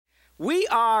We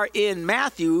are in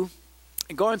Matthew,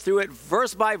 going through it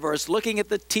verse by verse, looking at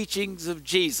the teachings of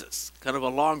Jesus. Kind of a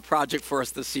long project for us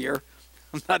this year.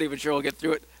 I'm not even sure we'll get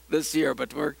through it this year,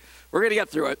 but we're going to get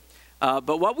through it.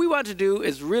 But what we want to do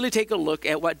is really take a look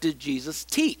at what did Jesus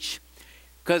teach.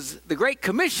 Because the Great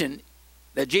Commission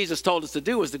that Jesus told us to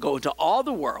do was to go into all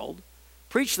the world,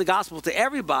 preach the gospel to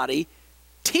everybody,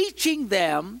 teaching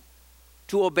them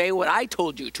to obey what I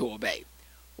told you to obey.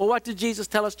 Well, what did Jesus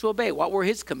tell us to obey? What were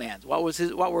his commands? What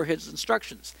were his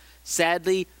instructions?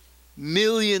 Sadly,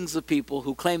 millions of people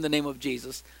who claim the name of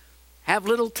Jesus have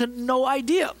little to no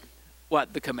idea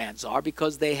what the commands are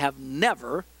because they have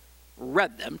never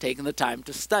read them, taken the time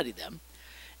to study them.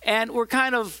 And we're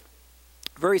kind of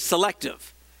very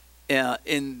selective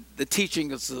in the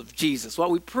teachings of Jesus. What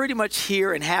we pretty much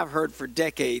hear and have heard for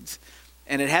decades,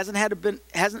 and it hasn't had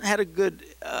a good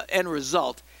end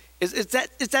result, it's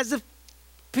as if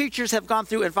preachers have gone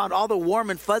through and found all the warm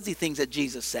and fuzzy things that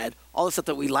Jesus said, all the stuff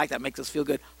that we like that makes us feel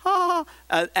good,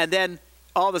 and then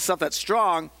all the stuff that's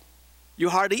strong, you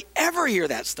hardly ever hear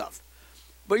that stuff.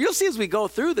 But you'll see as we go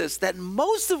through this that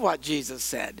most of what Jesus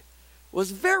said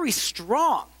was very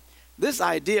strong. This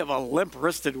idea of a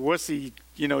limp-wristed wussy,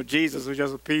 Jesus who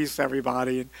just appeased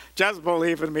everybody and just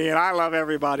believe in me and I love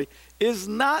everybody is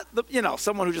not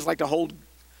someone who just like to hold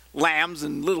lambs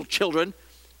and little children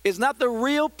is not the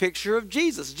real picture of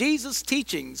Jesus. Jesus'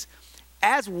 teachings,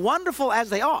 as wonderful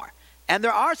as they are, and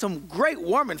there are some great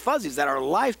warm and fuzzies that are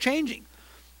life-changing,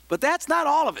 but that's not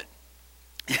all of it.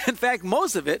 In fact,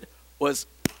 most of it was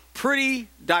pretty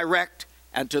direct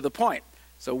and to the point.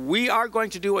 So we are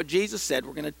going to do what Jesus said.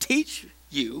 We're going to teach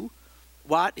you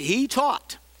what he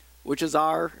taught, which is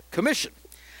our commission.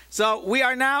 So we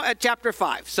are now at chapter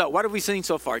 5. So what have we seen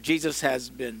so far? Jesus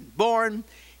has been born.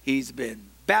 He's been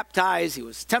baptized. He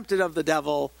was tempted of the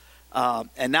devil.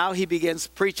 And now he begins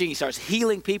preaching. He starts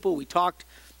healing people. We talked,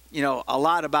 a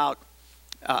lot about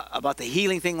the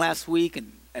healing thing last week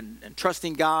and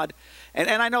trusting God. And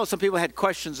I know some people had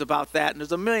questions about that. And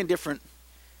there's a million different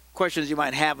questions you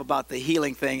might have about the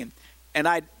healing thing. And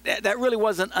that really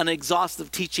wasn't an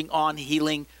exhaustive teaching on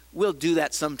healing. We'll do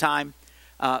that sometime.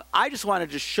 I just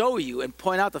wanted to show you and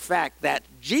point out the fact that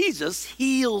Jesus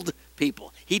healed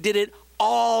people. He did it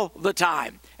all the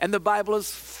time. And the Bible is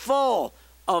full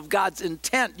of God's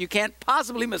intent. You can't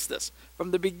possibly miss this. From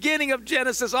the beginning of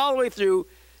Genesis all the way through,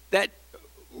 that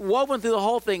woven through the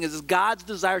whole thing is God's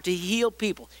desire to heal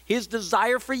people. His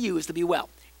desire for you is to be well.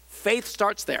 Faith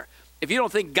starts there. If you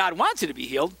don't think God wants you to be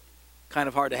healed, kind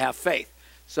of hard to have faith.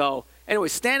 So anyway,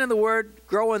 stand in the Word,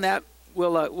 grow in that.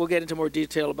 We'll get into more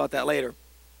detail about that later.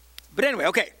 But anyway,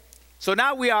 okay. So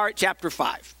now we are at chapter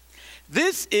 5.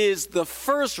 This is the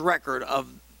first record of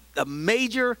a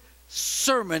major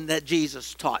sermon that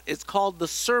Jesus taught. It's called the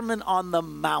Sermon on the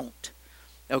Mount.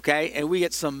 Okay? And we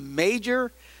get some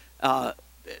major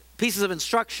pieces of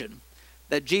instruction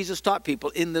that Jesus taught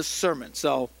people in this sermon.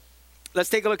 So let's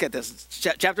take a look at this.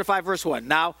 Chapter 5, verse 1.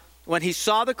 Now, when he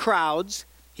saw the crowds,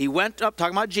 he went up,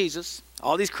 talking about Jesus,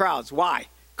 all these crowds. Why?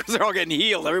 Because they're all getting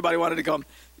healed. Everybody wanted to come,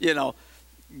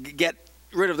 get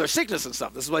rid of their sickness and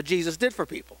stuff. This is what Jesus did for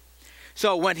people.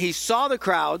 So when he saw the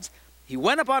crowds, he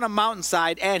went up on a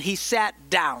mountainside and he sat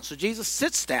down. So Jesus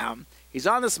sits down. He's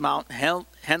on this mount,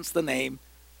 hence the name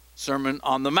Sermon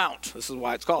on the Mount. This is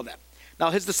why it's called that. Now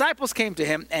his disciples came to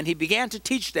him and he began to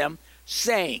teach them,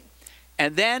 saying,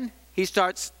 and then he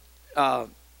starts,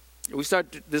 we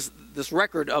start this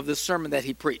record of this sermon that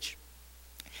he preached.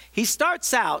 He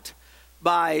starts out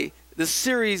by this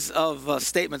series of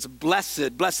statements,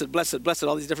 blessed, blessed, blessed, blessed,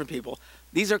 all these different people.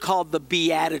 These are called the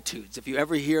Beatitudes. If you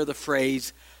ever hear the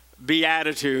phrase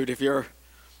Beatitude, if you're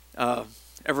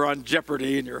ever on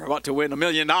Jeopardy and you're about to win $1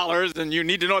 million and you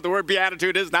need to know what the word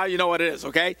Beatitude is, now you know what it is,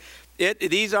 okay?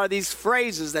 These are these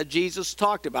phrases that Jesus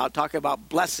talking about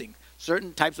blessing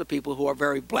certain types of people who are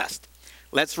very blessed.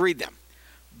 Let's read them.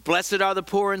 Blessed are the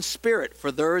poor in spirit, for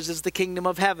theirs is the kingdom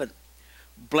of heaven.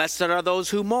 Blessed are those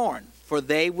who mourn, for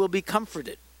they will be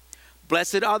comforted.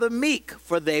 Blessed are the meek,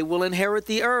 for they will inherit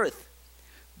the earth.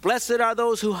 Blessed are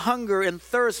those who hunger and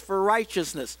thirst for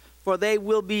righteousness, for they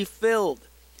will be filled.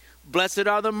 Blessed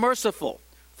are the merciful,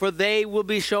 for they will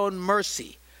be shown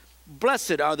mercy.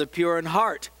 Blessed are the pure in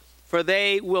heart, for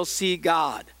they will see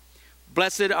God.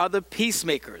 Blessed are the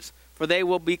peacemakers, for they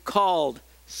will be called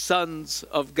sons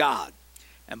of God.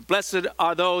 And blessed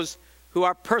are those who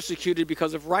are persecuted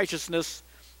because of righteousness,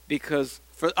 because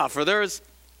for theirs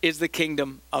is the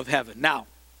kingdom of heaven. Now,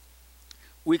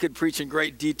 we could preach in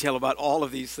great detail about all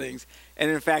of these things. And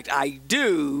in fact, I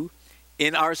do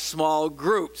in our small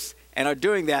groups and are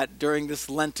doing that during this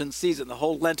Lenten season. The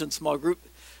whole Lenten small group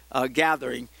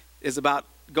gathering is about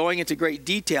going into great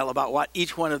detail about what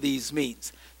each one of these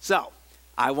means. So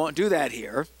I won't do that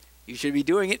here. You should be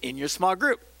doing it in your small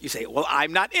group. You say, well,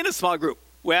 I'm not in a small group.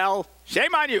 Well,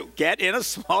 shame on you. Get in a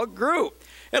small group.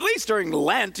 At least during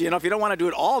Lent, if you don't want to do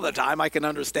it all the time, I can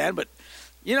understand. But,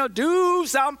 do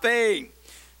something.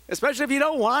 Especially if you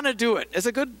don't want to do it. It's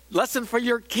a good lesson for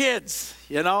your kids,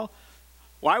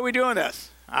 Why are we doing this?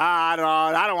 I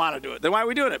don't want to do it. Then why are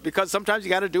we doing it? Because sometimes you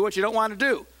got to do what you don't want to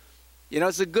do.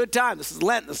 It's a good time. This is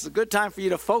Lent. This is a good time for you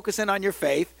to focus in on your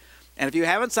faith. And if you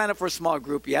haven't signed up for a small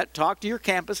group yet, talk to your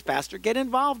campus pastor. Get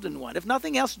involved in one. If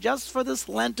nothing else, just for this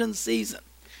Lenten season.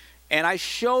 And I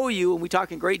show you, and we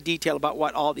talk in great detail about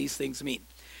what all these things mean.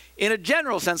 In a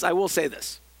general sense, I will say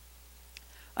this.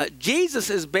 Jesus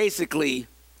is basically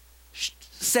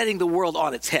setting the world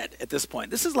on its head at this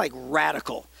point. This is like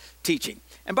radical teaching.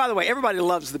 And by the way, everybody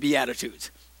loves the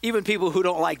Beatitudes. Even people who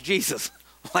don't like Jesus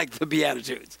like the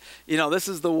Beatitudes. This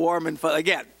is the warm and fuzzy.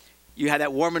 Again, you had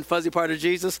that warm and fuzzy part of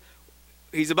Jesus.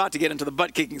 He's about to get into the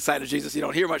butt-kicking side of Jesus you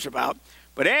don't hear much about.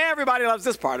 But everybody loves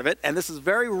this part of it. And this is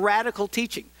very radical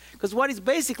teaching. Because what he's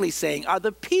basically saying are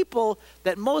the people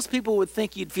that most people would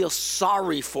think you'd feel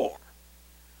sorry for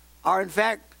are in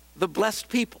fact the blessed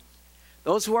people.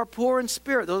 Those who are poor in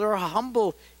spirit, those who are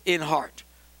humble in heart,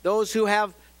 those who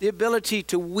have the ability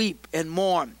to weep and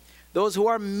mourn, those who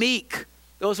are meek,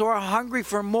 those who are hungry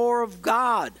for more of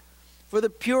God, for the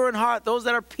pure in heart, those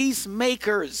that are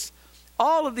peacemakers,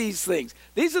 all of these things.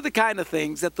 These are the kind of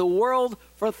things that the world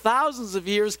for thousands of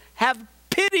years have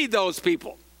pitied those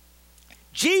people.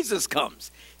 Jesus comes,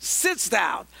 sits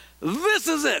down. This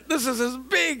is it. This is his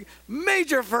big,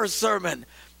 major first sermon.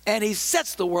 And he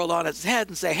sets the world on its head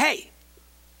and say, hey,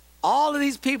 all of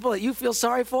these people that you feel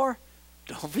sorry for,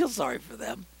 don't feel sorry for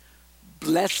them.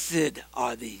 Blessed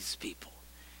are these people.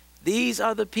 These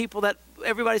are the people that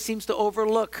everybody seems to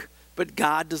overlook, but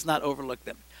God does not overlook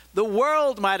them. The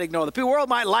world might ignore them. The world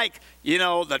might like,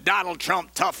 the Donald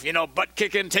Trump tough,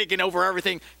 butt-kicking, taking over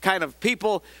everything kind of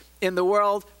people in the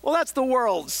world. Well, that's the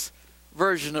world's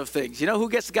version of things. Who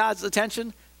gets God's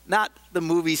attention? Not the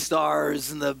movie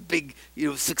stars and the big,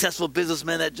 successful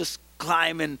businessmen that just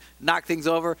climb and knock things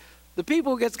over. The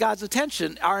people who gets God's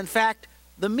attention are, in fact,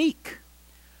 the meek.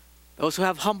 Those who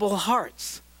have humble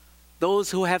hearts.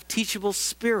 Those who have teachable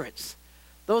spirits.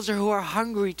 Those who are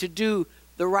hungry to do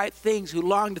the right things, who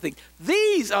long to think.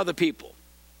 These are the people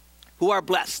who are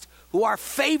blessed, who are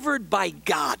favored by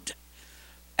God.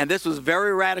 And this was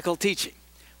very radical teaching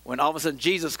when all of a sudden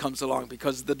Jesus comes along,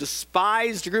 because the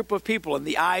despised group of people in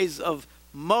the eyes of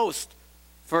most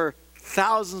for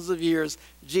thousands of years,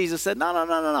 Jesus said,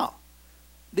 no.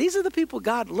 These are the people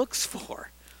God looks for.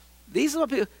 These are the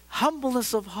people,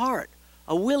 humbleness of heart,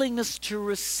 a willingness to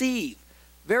receive.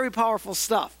 Very powerful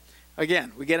stuff.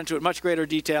 Again, we get into it much greater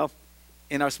detail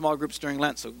in our small groups during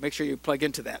Lent, so make sure you plug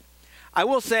into that. I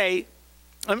will say,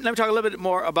 let me talk a little bit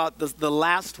more about the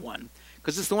last one,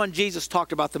 because it's the one Jesus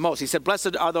talked about the most. He said,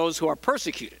 blessed are those who are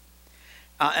persecuted.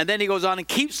 And then he goes on and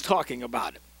keeps talking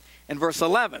about it. In verse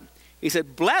 11, he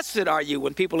said, blessed are you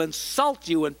when people insult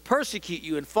you and persecute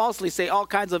you and falsely say all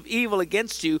kinds of evil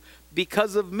against you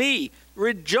because of me.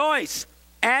 Rejoice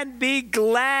and be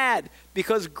glad,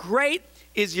 because great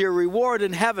is your reward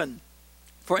in heaven.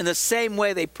 For in the same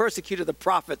way they persecuted the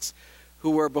prophets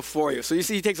who were before you. So you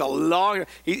see, he takes a long,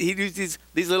 he uses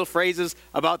these little phrases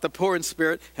about the poor in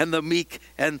spirit and the meek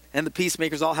and the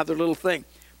peacemakers all have their little thing.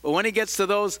 But when he gets to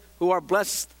those who are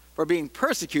blessed for being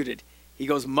persecuted, he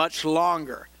goes much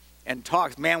longer and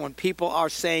talks. Man, when people are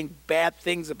saying bad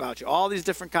things about you, all these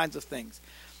different kinds of things,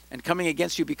 and coming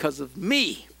against you because of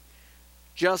me,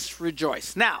 just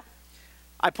rejoice. Now,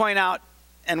 I point out,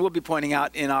 and we'll be pointing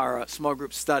out in our small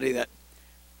group study, that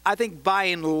I think by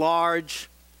and large,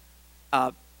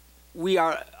 we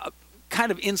are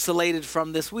kind of insulated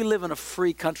from this. We live in a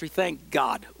free country. Thank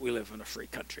God we live in a free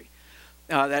country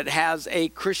that has a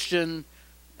Christian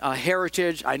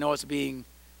heritage. I know it's being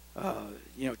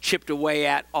chipped away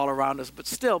at all around us, but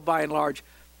still, by and large,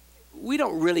 we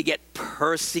don't really get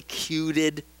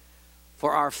persecuted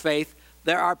for our faith.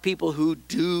 There are people who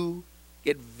do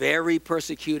get very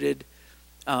persecuted.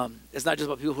 It's not just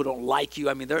about people who don't like you.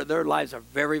 I mean, their lives are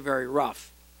very, very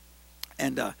rough.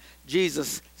 And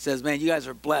Jesus says, man, you guys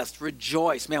are blessed.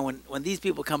 Rejoice. Man, when these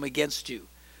people come against you,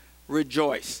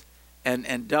 rejoice.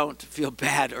 And don't feel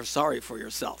bad or sorry for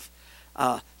yourself.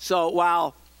 So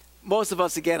while most of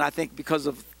us, again, I think because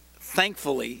of,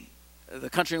 thankfully, the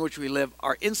country in which we live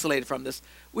are insulated from this,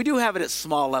 we do have it at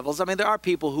small levels. I mean, there are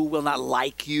people who will not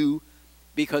like you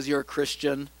because you're a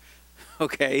Christian.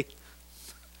 Okay.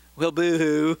 Well,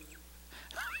 boo-hoo.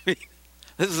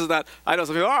 This is not, I know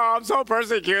some people, oh, I'm so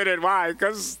persecuted. Why?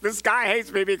 Because this guy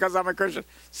hates me because I'm a Christian.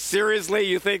 Seriously,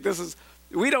 you think this is,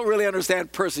 we don't really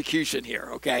understand persecution here,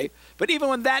 okay? But even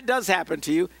when that does happen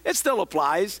to you, it still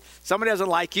applies. Somebody doesn't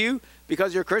like you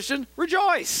because you're a Christian,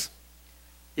 rejoice.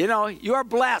 You know, you are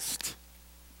blessed.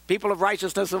 People of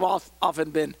righteousness have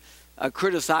often been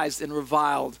criticized and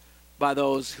reviled by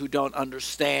those who don't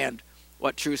understand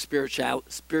what true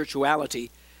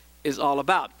spirituality is all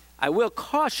about. I will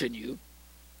caution you.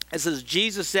 It says,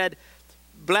 Jesus said,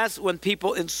 bless when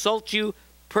people insult you,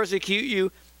 persecute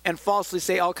you, and falsely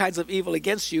say all kinds of evil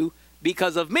against you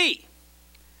because of me.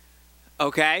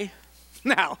 Okay?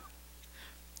 Now,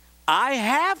 I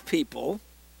have people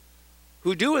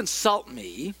who do insult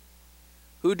me,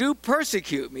 who do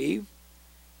persecute me,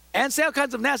 and say all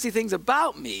kinds of nasty things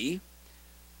about me,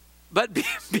 but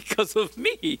because of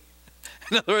me.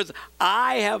 In other words,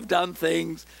 I have done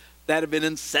things that have been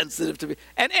insensitive to me.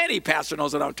 And any pastor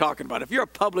knows what I'm talking about. If you're a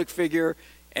public figure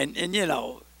and you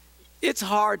know, it's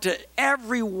hard to,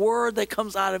 every word that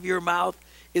comes out of your mouth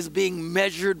is being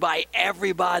measured by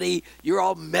everybody. You're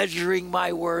all measuring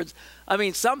my words. I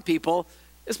mean, some people,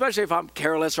 especially if I'm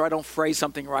careless or I don't phrase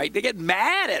something right, they get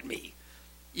mad at me,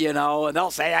 you know, and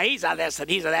they'll say, he's on this and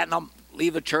he's on that, and I'll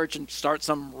leave the church and start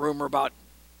some rumor about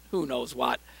who knows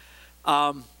what.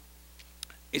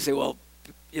 You say, well,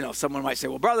 you know, someone might say,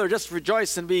 well, brother, just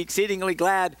rejoice and be exceedingly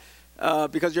glad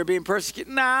because you're being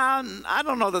persecuted. Nah, I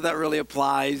don't know that that really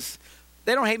applies.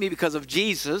 They don't hate me because of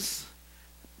Jesus.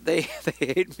 They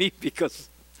hate me because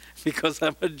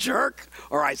I'm a jerk,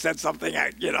 or I said something,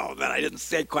 you know, that I didn't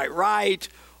say quite right,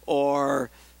 or,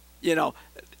 you know,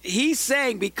 he's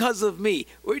saying because of me.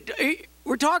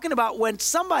 We're talking about when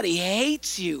somebody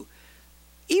hates you,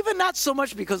 even not so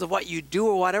much because of what you do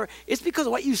or whatever, it's because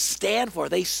of what you stand for.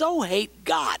 They so hate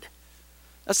God.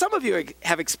 Now, some of you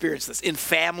have experienced this in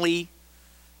family,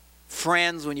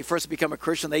 friends. When you first become a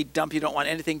Christian, they dump you, don't want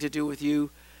anything to do with you.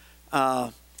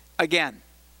 Again,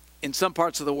 in some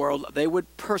parts of the world, they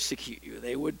would persecute you.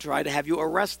 They would try to have you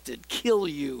arrested, kill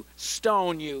you,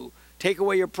 stone you, take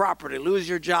away your property, lose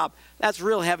your job. That's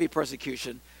real heavy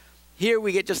persecution. Here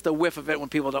we get just a whiff of it when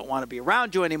people don't want to be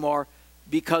around you anymore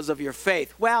because of your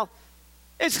faith. Well,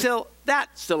 that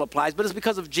still applies, but it's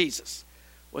because of Jesus.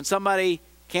 When somebody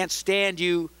can't stand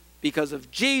you because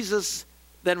of Jesus,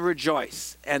 then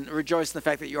rejoice. And rejoice in the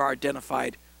fact that you are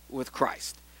identified with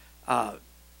Christ. And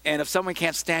if someone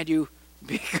can't stand you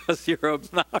because you're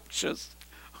obnoxious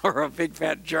or a big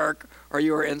fat jerk or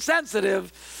you are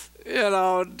insensitive, you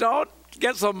know, don't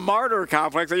get some martyr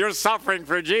complex that you're suffering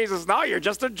for Jesus. No, you're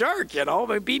just a jerk, you know.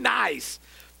 I mean, be nice.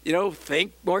 You know,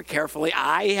 think more carefully.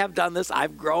 I have done this.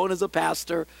 I've grown as a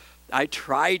pastor. I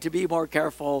try to be more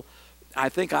careful. I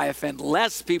think I offend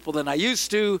less people than I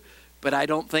used to, but I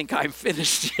don't think I'm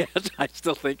finished yet. I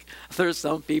still think there's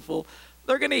some people,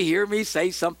 they're going to hear me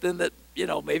say something that, you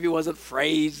know, maybe wasn't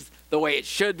phrased the way it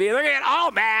should be. They're going to get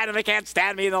all mad and they can't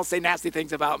stand me and they'll say nasty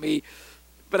things about me.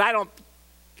 But I don't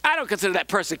consider that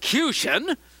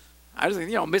persecution. I just think,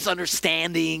 you know,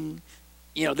 misunderstanding.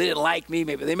 You know, they didn't like me.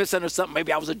 Maybe they misunderstood something.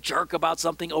 Maybe I was a jerk about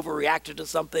something, overreacted to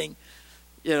something.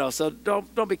 You know, so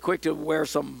don't be quick to wear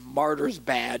some martyr's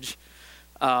badge.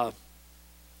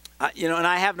 You know, and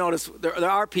I have noticed there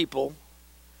are people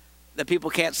that people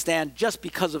can't stand just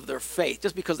because of their faith,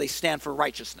 just because they stand for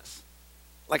righteousness.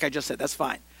 Like I just said, that's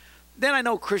fine. Then I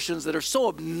know Christians that are so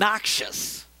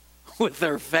obnoxious with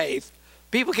their faith,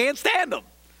 people can't stand them,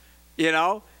 you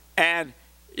know. And,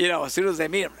 you know, as soon as they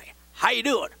meet them, how you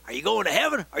doing? Are you going to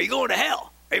heaven? Are you going to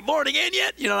hell? Are you born again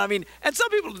yet? You know what I mean? And some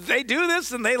people, they do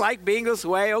this and they like being this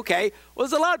way. Okay. Well,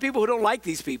 there's a lot of people who don't like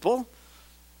these people.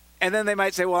 And then they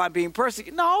might say, well, I'm being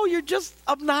persecuted. No, you're just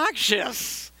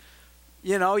obnoxious.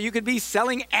 You know, you could be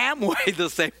selling Amway the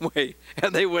same way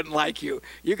and they wouldn't like you.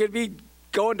 You could be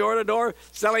going door to door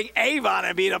selling Avon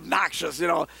and being obnoxious, you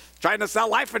know, trying to sell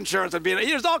life insurance and being,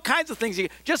 there's all kinds of things.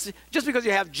 Just because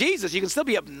you have Jesus, you can still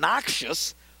be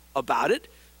obnoxious about it.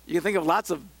 You can think of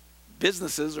lots of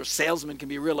businesses or salesmen can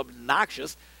be real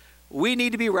obnoxious. We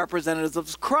need to be representatives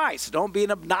of Christ. Don't be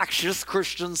an obnoxious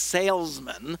Christian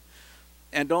salesman,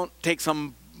 and don't take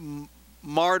some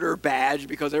martyr badge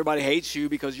because everybody hates you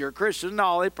because you're a Christian.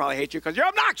 No, they probably hate you because you're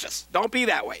obnoxious. Don't be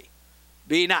that way.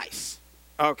 Be nice.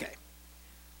 Okay.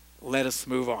 Let us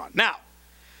move on. Now,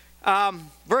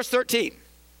 verse 13.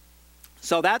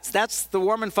 So that's the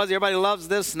warm and fuzzy. Everybody loves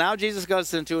this. Now Jesus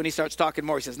goes into and he starts talking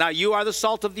more. He says, now you are the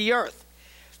salt of the earth.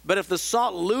 But if the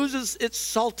salt loses its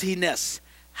saltiness,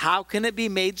 how can it be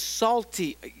made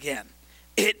salty again?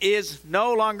 It is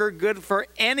no longer good for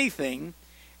anything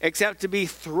except to be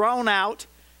thrown out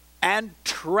and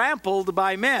trampled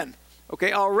by men.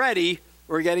 Okay, already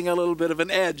we're getting a little bit of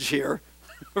an edge here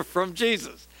from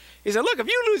Jesus. He said, look, if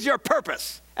you lose your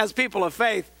purpose as people of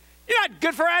faith, you're not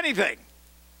good for anything.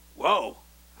 Whoa,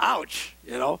 ouch,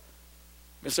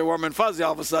 Mr. Warm and Fuzzy,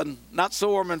 all of a sudden, not so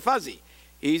warm and fuzzy.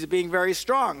 He's being very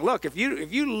strong. Look, if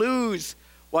you lose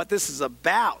what this is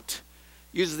about,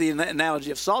 uses the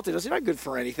analogy of saltiness, you're not good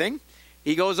for anything.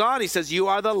 He goes on, he says, you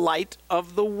are the light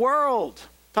of the world.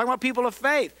 Talking about people of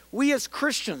faith. We as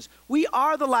Christians, we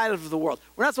are the light of the world.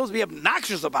 We're not supposed to be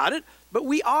obnoxious about it, but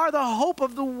we are the hope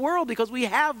of the world because we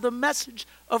have the message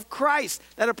of Christ.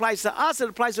 That applies to us. It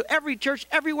applies to every church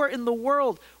everywhere in the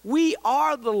world. We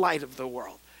are the light of the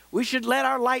world. We should let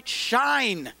our light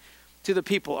shine to the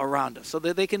people around us so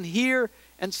that they can hear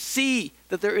and see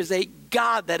that there is a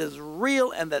God that is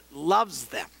real and that loves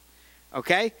them.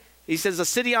 Okay? He says a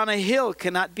city on a hill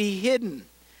cannot be hidden.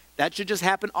 That should just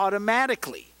happen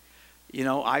automatically.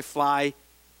 I fly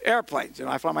airplanes.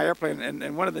 I fly my airplane,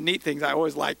 and one of the neat things I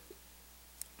always like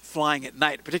flying at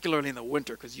night, particularly in the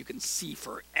winter, because you can see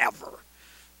forever.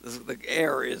 The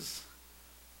air is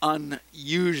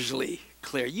unusually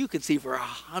clear. You can see for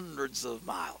hundreds of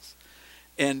miles.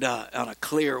 And on a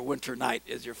clear winter night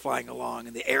as you're flying along,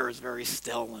 and the air is very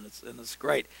still, and it's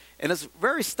great. And it's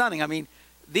very stunning. I mean,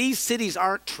 these cities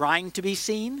aren't trying to be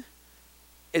seen.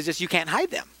 It's just you can't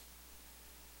hide them.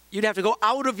 You'd have to go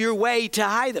out of your way to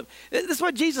hide them. This is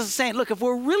what Jesus is saying. Look, if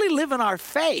we're really living our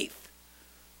faith,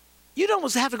 you'd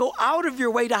almost have to go out of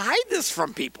your way to hide this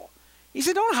from people. He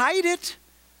said, don't hide it.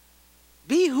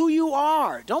 Be who you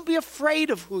are. Don't be afraid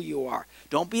of who you are.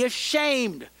 Don't be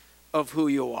ashamed of who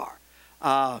you are.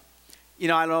 I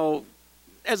know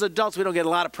as adults we don't get a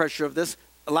lot of pressure of this.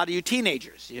 A lot of you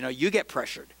teenagers, you get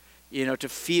pressured, to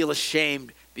feel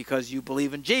ashamed because you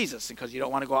believe in Jesus and because you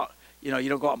don't want to go out, you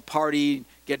don't go out and party,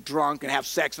 get drunk and have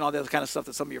sex and all the other kind of stuff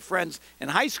that some of your friends in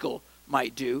high school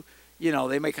might do.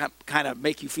 They may kind of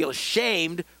make you feel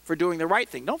ashamed for doing the right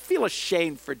thing. Don't feel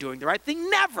ashamed for doing the right thing.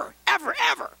 Never, ever,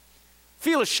 ever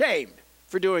feel ashamed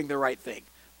for doing the right thing.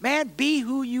 Man, be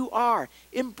who you are.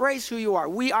 Embrace who you are.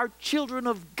 We are children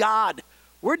of God.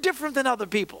 We're different than other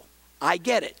people. I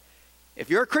get it. If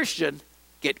you're a Christian,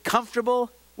 get comfortable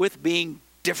with being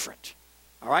different.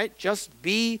 All right? Just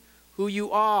be who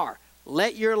you are.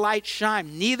 Let your light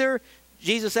shine. Neither,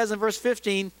 Jesus says in verse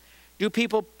 15, do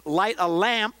people light a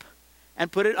lamp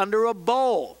and put it under a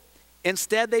bowl.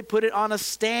 Instead, they put it on a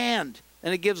stand,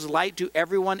 and it gives light to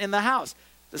everyone in the house.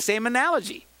 The same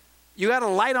analogy. You got a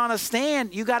light on a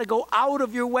stand. You got to go out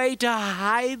of your way to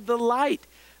hide the light.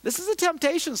 This is a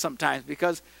temptation sometimes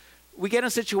because we get in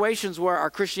situations where our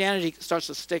Christianity starts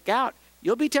to stick out.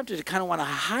 You'll be tempted to kind of want to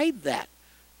hide that.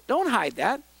 Don't hide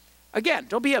that. Again,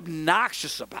 don't be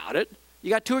obnoxious about it. You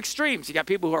got two extremes. You got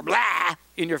people who are blah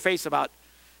in your face about,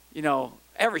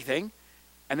 everything.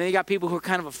 And then you got people who are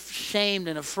kind of ashamed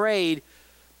and afraid.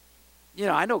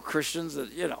 I know Christians that,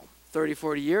 30,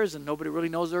 40 years and nobody really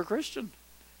knows they're a Christian.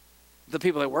 The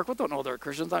people I work with don't know they're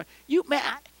Christians.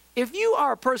 If you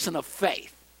are a person of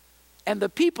faith and the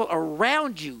people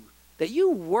around you that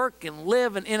you work and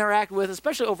live and interact with,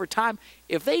 especially over time,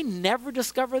 if they never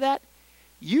discover that,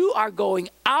 you are going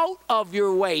out of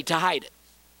your way to hide it.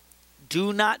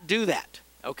 Do not do that,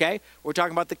 okay? We're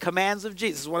talking about the commands of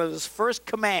Jesus. One of his first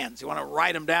commands. You want to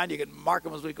write them down. You can mark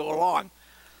them as we go along.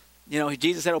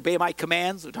 Jesus said, obey my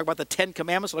commands. We talk about the 10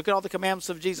 commandments. Look at all the commandments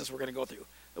of Jesus we're going to go through.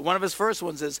 One of his first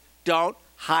ones is, don't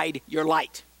hide your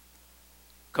light.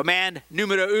 Command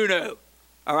numero uno.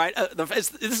 All right?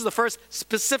 This is the first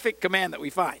specific command that we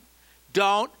find.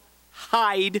 Don't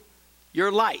hide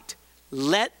your light.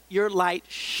 Let your light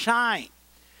shine.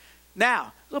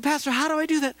 Now, well, Pastor, how do I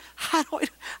do that?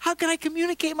 How can I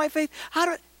communicate my faith?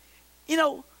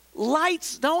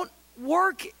 Lights don't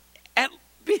work at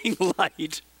being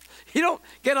light. You don't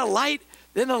get a light,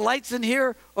 then the light's in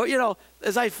here, or,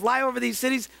 as I fly over these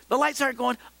cities, the lights aren't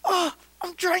going, oh,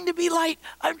 I'm trying to be light.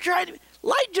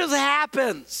 Light just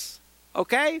happens,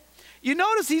 okay? You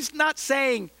notice he's not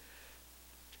saying,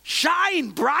 shine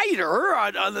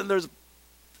brighter. Then there's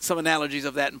some analogies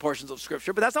of that in portions of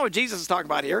Scripture, but that's not what Jesus is talking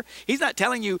about here. He's not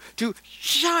telling you to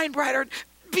shine brighter,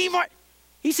 be more.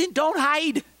 He's saying don't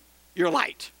hide your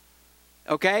light,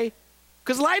 okay?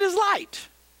 Because light is light.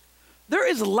 There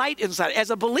is light inside. As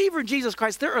a believer in Jesus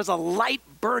Christ, there is a light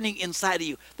burning inside of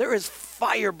you. There is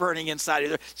fire burning inside of you.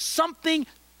 There's something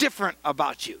different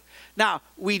about you. Now,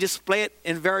 we display it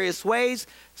in various ways.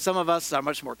 Some of us are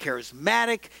much more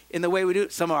charismatic in the way we do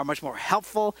it. Some are much more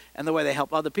helpful in the way they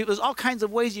help other people. There's all kinds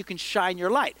of ways you can shine your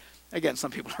light. Again,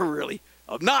 some people are really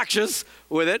obnoxious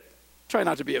with it. Try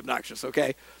not to be obnoxious,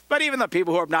 okay? But even the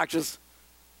people who are obnoxious,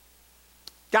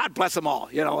 God bless them all.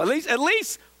 At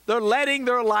least They're letting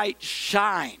their light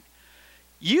shine.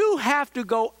 You have to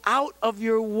go out of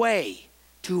your way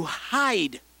to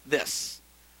hide this.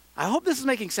 I hope this is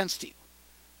making sense to you.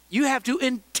 You have to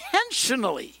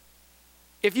intentionally,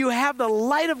 if you have the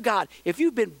light of God, if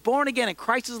you've been born again and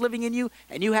Christ is living in you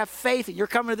and you have faith and you're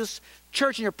coming to this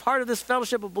church and you're part of this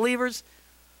fellowship of believers,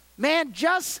 man,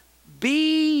 just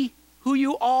be who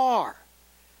you are.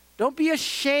 Don't be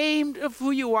ashamed of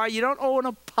who you are. You don't owe an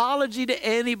apology to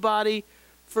anybody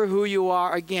for who you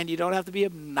are. Again, you don't have to be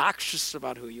obnoxious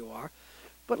about who you are,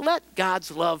 but let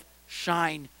God's love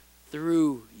shine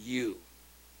through you.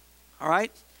 All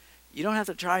right? You don't have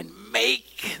to try and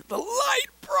make the light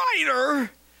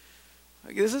brighter.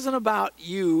 This isn't about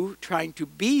you trying to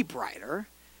be brighter.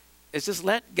 It's just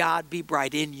let God be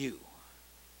bright in you.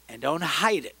 And don't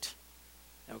hide it.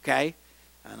 Okay?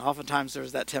 And oftentimes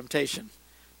there's that temptation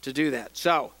to do that.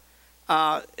 So,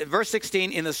 verse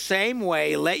 16, in the same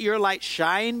way, let your light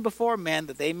shine before men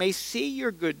that they may see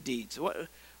your good deeds.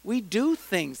 We do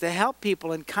things that help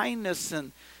people in kindness,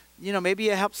 and maybe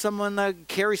you help someone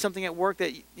carry something at work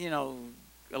that, a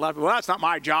lot of people, well, that's not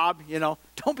my job,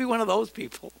 Don't be one of those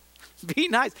people. Be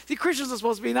nice. See, Christians are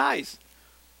supposed to be nice.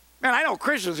 Man, I know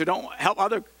Christians who don't help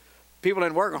other people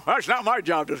in work. That's not my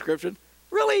job description.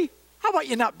 Really? How about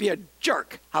you not be a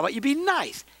jerk? How about you be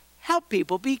nice? Help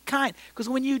people, be kind. Because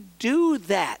when you do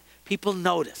that, people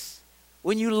notice.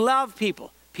 When you love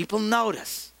people, people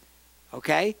notice.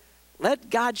 Okay? Let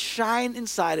God shine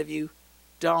inside of you.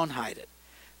 Don't hide it.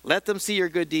 Let them see your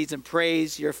good deeds and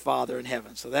praise your Father in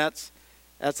heaven. So that's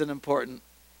an important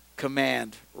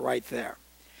command right there.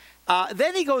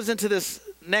 Then he goes into this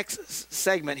next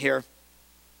segment here.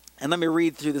 And let me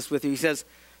read through this with you. He says,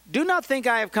 do not think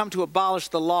I have come to abolish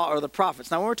the law or the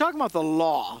prophets. Now, when we're talking about the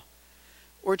law,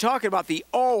 we're talking about the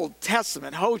Old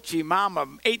Testament, Hochi Mama,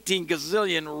 18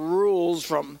 gazillion rules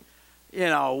from,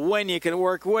 when you can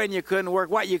work, when you couldn't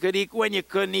work, what you could eat, when you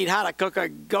couldn't eat, how to cook a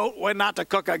goat, when not to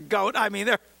cook a goat. I mean,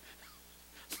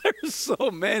 there's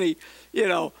so many,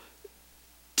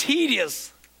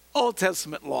 tedious Old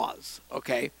Testament laws,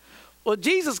 okay? Well,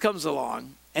 Jesus comes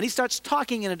along, and he starts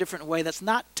talking in a different way that's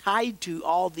not tied to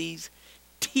all these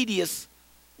tedious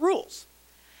rules.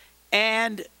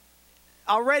 And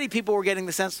already people were getting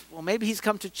the sense, well, maybe he's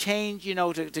come to change,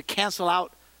 to cancel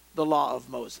out the law of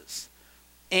Moses.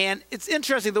 And it's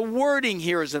interesting, the wording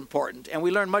here is important, and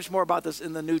we learn much more about this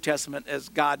in the New Testament as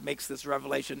God makes this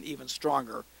revelation even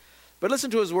stronger. But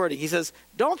listen to his wording. He says,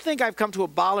 don't think I've come to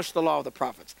abolish the law of the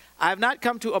prophets. I have not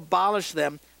come to abolish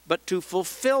them, but to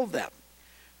fulfill them.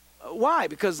 Why?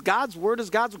 Because God's word is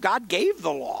God's. God gave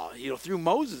the law, through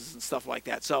Moses and stuff like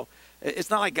that. So it's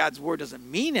not like God's word doesn't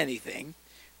mean anything.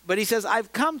 But he says,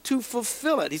 I've come to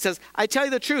fulfill it. He says, I tell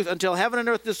you the truth, until heaven and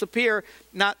earth disappear,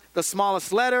 not the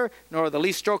smallest letter, nor the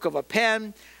least stroke of a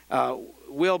pen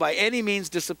will by any means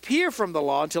disappear from the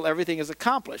law until everything is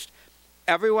accomplished.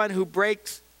 Anyone who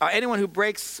breaks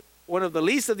one of the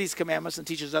least of these commandments and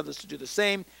teaches others to do the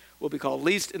same will be called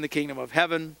least in the kingdom of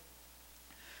heaven,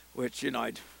 which,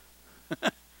 I'd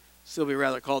still be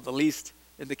rather called the least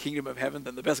in the kingdom of heaven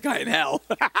than the best guy in hell.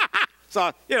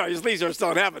 So, his least are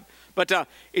still in heaven. But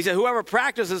he said, whoever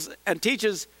practices and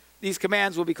teaches these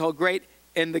commands will be called great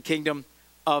in the kingdom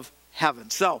of heaven.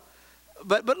 So,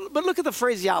 but look at the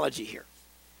phraseology here.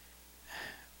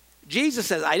 Jesus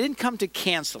says, I didn't come to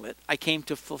cancel it. I came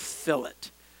to fulfill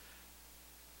it.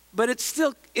 But it's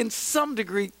still, in some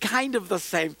degree, kind of the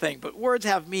same thing. But words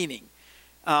have meaning.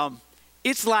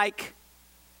 It's like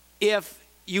if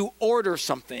you order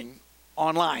something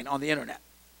online on the internet.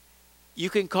 You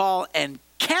can call and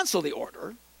cancel the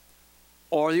order,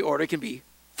 or the order can be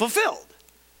fulfilled.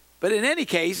 But in any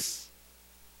case,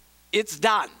 it's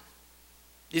done.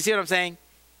 You see what I'm saying?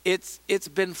 It's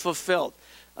been fulfilled.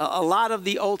 A lot of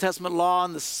the Old Testament law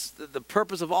and the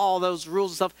purpose of all those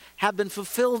rules and stuff have been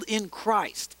fulfilled in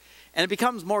Christ. And it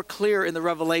becomes more clear in the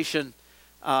Revelation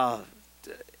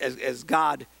as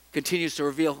God continues to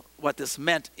reveal what this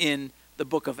meant in the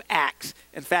book of Acts.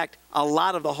 In fact, a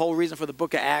lot of the whole reason for the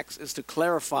book of Acts is to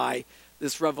clarify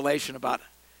this revelation about,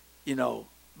 the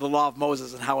law of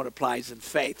Moses and how it applies in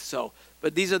faith. So,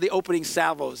 but these are the opening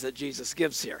salvos that Jesus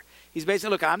gives here. He's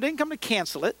basically, look, I didn't come to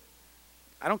cancel it.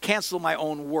 I don't cancel my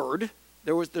own word.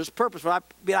 There's purpose, but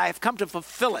I have come to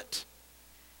fulfill it.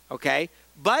 Okay?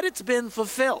 But it's been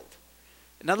fulfilled.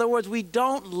 In other words, we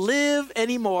don't live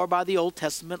anymore by the Old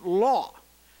Testament law.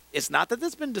 It's not that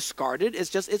it's been discarded, it's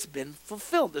just it's been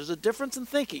fulfilled. There's a difference in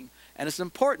thinking, and it's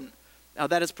important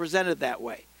that it's presented that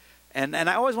way. And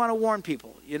I always want to warn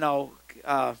people,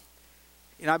 I've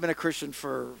been a Christian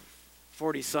for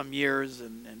 40-some years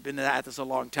and been at this a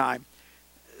long time.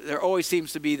 there always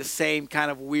seems to be the same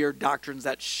kind of weird doctrines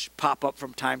that pop up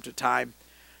from time to time.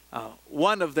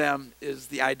 One of them is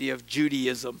the idea of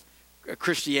Judaism, a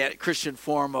Christian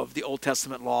form of the Old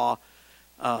Testament law.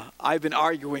 I've been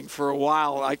arguing for a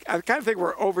while. I kind of think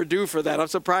we're overdue for that. I'm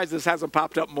surprised this hasn't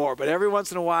popped up more. But every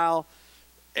once in a while,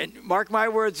 and mark my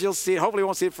words, you'll see it. Hopefully you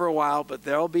won't see it for a while, but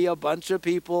there'll be a bunch of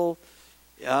people,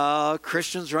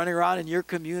 Christians running around in your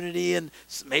community, and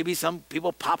maybe some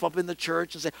people pop up in the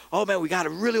church and say, oh man, we got to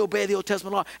really obey the Old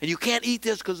Testament law, and you can't eat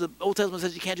this because the Old Testament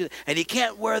says you can't do that, and you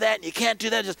can't wear that, and you can't do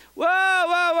that. Just, whoa,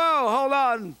 hold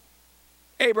on,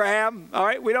 Abraham, all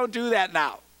right? We don't do that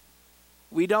now.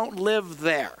 We don't live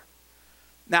there.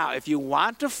 Now, if you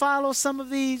want to follow some of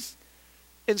these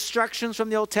instructions from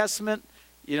the Old Testament,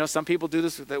 some people do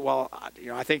this with it. Well,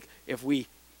 I think if we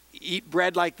eat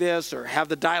bread like this or have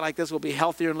the diet like this, we'll be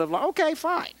healthier and live long. Okay,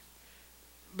 fine.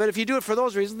 But if you do it for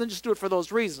those reasons, then just do it for those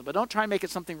reasons. But don't try and make it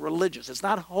something religious. It's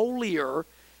not holier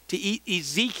to eat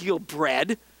Ezekiel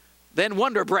bread than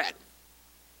Wonder Bread.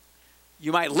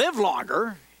 You might live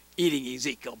longer eating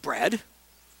Ezekiel bread.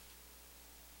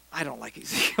 I don't like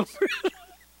Ezekiel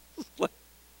bread.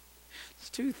 It's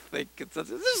too thick. This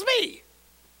is me.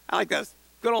 I like this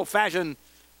good old-fashioned,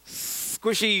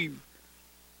 squishy,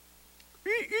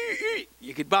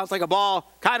 you could bounce like a ball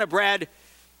kind of bread.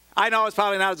 I know it's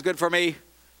probably not as good for me.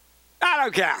 I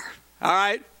don't care, all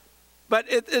right?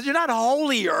 But you're not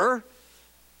holier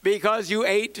because you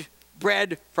ate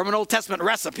bread from an Old Testament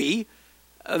recipe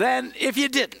than if you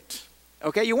didn't,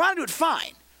 okay? You want to do it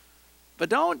fine, but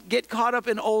don't get caught up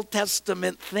in Old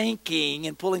Testament thinking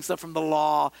and pulling stuff from the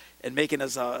law and making it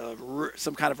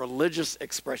some kind of religious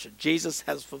expression. Jesus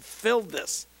has fulfilled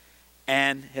this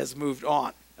and has moved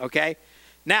on, okay?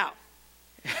 Now,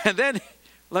 and then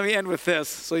let me end with this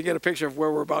so you get a picture of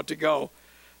where we're about to go.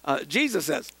 Jesus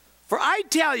says, for I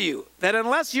tell you that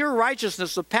unless your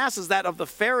righteousness surpasses that of the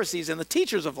Pharisees and the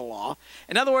teachers of the law,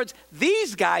 in other words,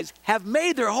 these guys have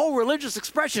made their whole religious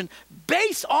expression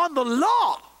based on the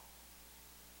law,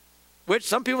 which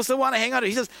some people still want to hang on to.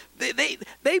 He says,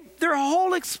 their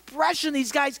whole expression,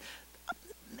 these guys,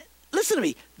 listen to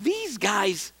me, these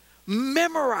guys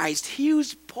memorized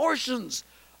huge portions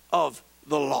of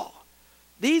the law.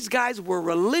 These guys were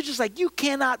religious like you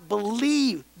cannot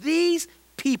believe. These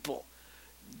people,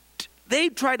 they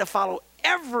tried to follow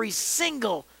every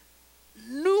single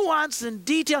nuance and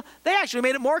detail. They actually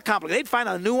made it more complicated. They'd find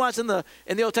a nuance in the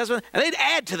Old Testament, and they'd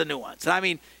add to the nuance. And I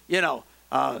mean, you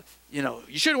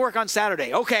shouldn't work on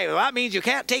Saturday. Okay, well, that means you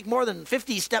can't take more than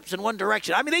 50 steps in one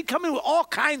direction. I mean, they'd come in with all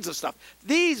kinds of stuff.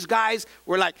 These guys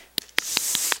were like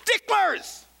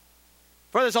sticklers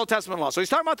for this Old Testament law. So he's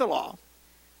talking about the law.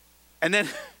 And then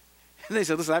they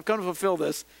said, listen, I've come to fulfill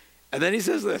this. And then he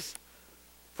says this,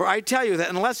 for I tell you that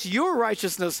unless your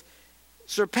righteousness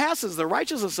surpasses the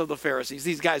righteousness of the Pharisees,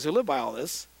 these guys who live by all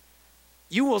this,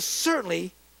 you will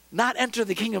certainly not enter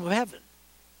the kingdom of heaven.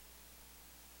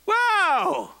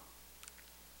 Wow!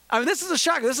 I mean, this is a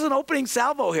shock. This is an opening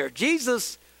salvo here.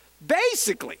 Jesus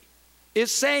basically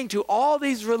is saying to all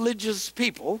these religious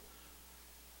people,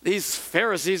 these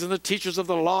Pharisees and the teachers of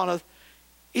the law,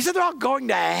 he said they're all going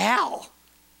to hell,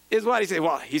 is what he said.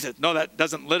 Well, he said, no, that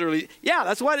doesn't literally. Yeah,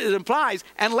 that's what it implies.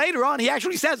 And later on, he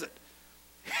actually says it.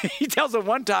 He tells them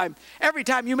one time, every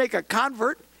time you make a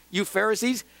convert, you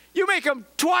Pharisees, you make them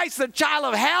twice the child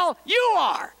of hell you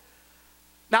are.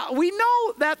 Now, we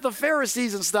know that the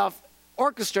Pharisees and stuff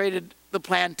orchestrated the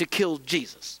plan to kill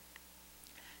Jesus.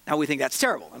 Now, we think that's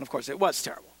terrible, and of course it was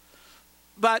terrible.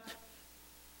 But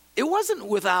it wasn't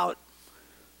without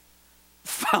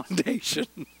foundation.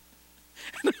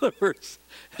 In other words,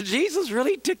 Jesus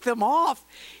really ticked them off.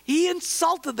 He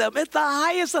insulted them at the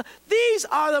highest. These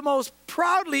are the most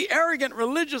proudly arrogant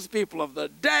religious people of the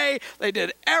day. They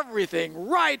did everything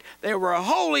right. They were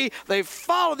holy. They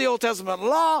followed the Old Testament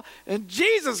law. And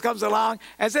Jesus comes along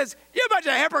and says, you bunch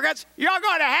of hypocrites, you're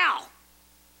going to hell.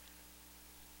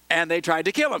 And they tried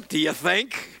to kill him. Do you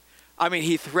think? I mean,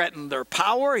 he threatened their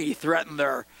power. He threatened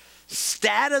their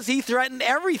status. He threatened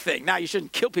everything. Now, you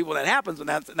shouldn't kill people when that happens, and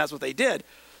that's what they did.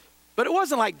 But it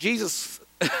wasn't like Jesus,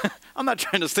 I'm not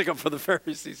trying to stick up for the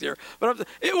Pharisees here, but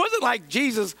it wasn't like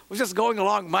Jesus was just going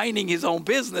along minding his own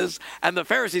business and the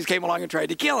Pharisees came along and tried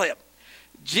to kill him.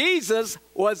 Jesus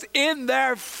was in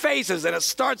their faces, and it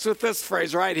starts with this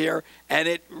phrase right here,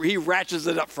 and he ratchets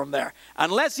it up from there.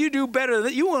 Unless you do better than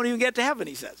that, you won't even get to heaven,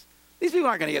 he says. These people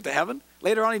aren't going to get to heaven.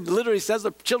 Later on, he literally says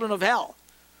the children of hell.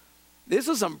 This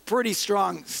is some pretty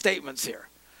strong statements here.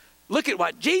 Look at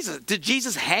what did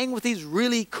Jesus hang with these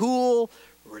really cool,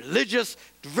 religious,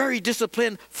 very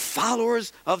disciplined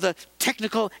followers of the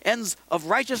technical ends of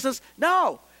righteousness?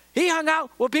 No. He hung out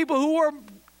with people who were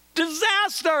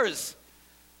disasters.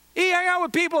 He hung out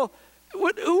with people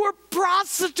who were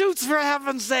prostitutes, for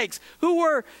heaven's sakes, who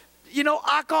were,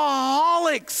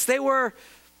 alcoholics. They were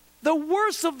the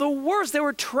worst of the worst. They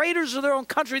were traitors to their own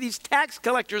country, these tax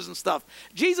collectors and stuff.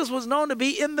 Jesus was known to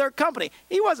be in their company.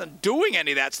 He wasn't doing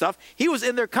any of that stuff. He was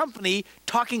in their company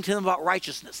talking to them about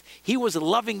righteousness. He was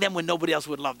loving them when nobody else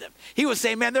would love them. He was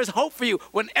saying, man, there's hope for you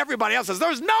when everybody else says,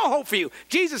 there's no hope for you.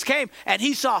 Jesus came and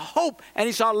he saw hope and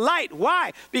he saw light.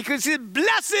 Why? Because he said,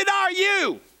 blessed are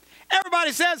you.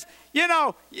 Everybody says,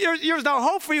 there's no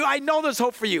hope for you. I know there's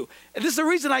hope for you. And this is the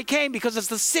reason I came, because it's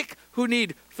the sick who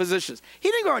need physicians. He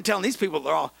didn't go around telling these people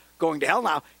they're all going to hell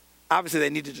now. Obviously, they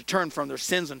needed to turn from their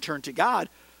sins and turn to God.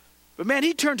 But man,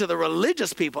 he turned to the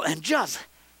religious people and just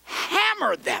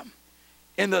hammered them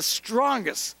in the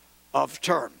strongest of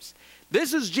terms.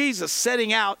 This is Jesus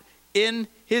setting out in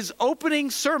his opening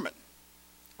sermon.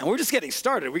 And we're just getting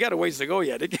started. We got a ways to go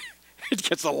yet. It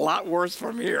gets a lot worse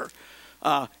from here.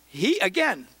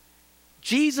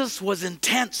 Jesus was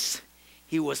intense.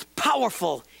 He was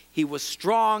powerful. He was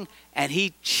strong. And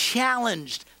he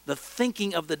challenged the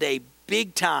thinking of the day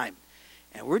big time.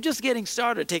 And we're just getting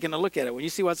started taking a look at it. When you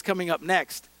see what's coming up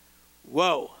next,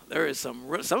 whoa, there is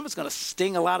some of it's going to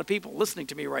sting a lot of people listening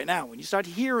to me right now. When you start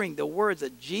hearing the words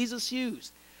that Jesus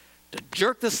used to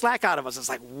jerk the slack out of us, it's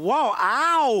like, whoa,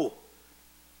 ow.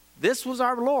 This was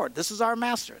our Lord. This is our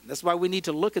Master. That's why we need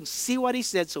to look and see what he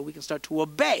said so we can start to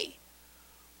obey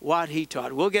what he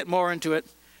taught. We'll get more into it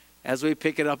as we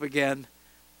pick it up again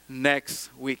next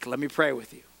week. Let me pray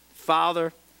with you.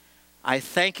 Father, I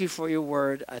thank you for your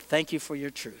word. I thank you for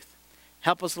your truth.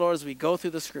 Help us, Lord, as we go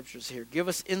through the scriptures here. Give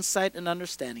us insight and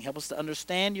understanding. Help us to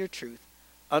understand your truth,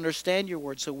 understand your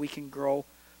word so we can grow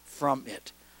from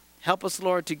it. Help us,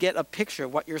 Lord, to get a picture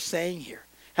of what you're saying here.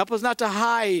 Help us not to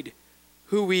hide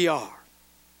who we are,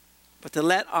 but to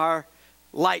let our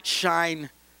light shine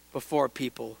before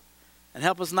people. And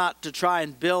help us not to try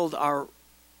and build our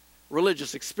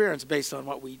religious experience based on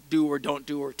what we do or don't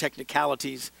do or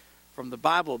technicalities from the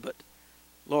Bible, but,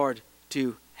 Lord,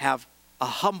 to have a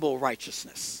humble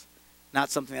righteousness, not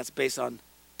something that's based on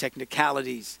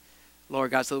technicalities,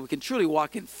 Lord God, so that we can truly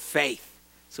walk in faith,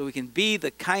 so we can be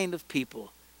the kind of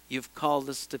people you've called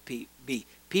us to be.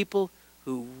 People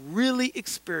who really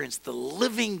experience the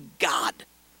living God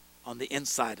on the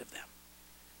inside of them,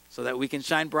 so that we can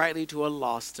shine brightly to a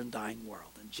lost and dying world.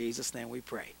 In Jesus' name we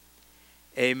pray.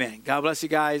 Amen. God bless you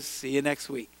guys. See you next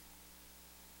week.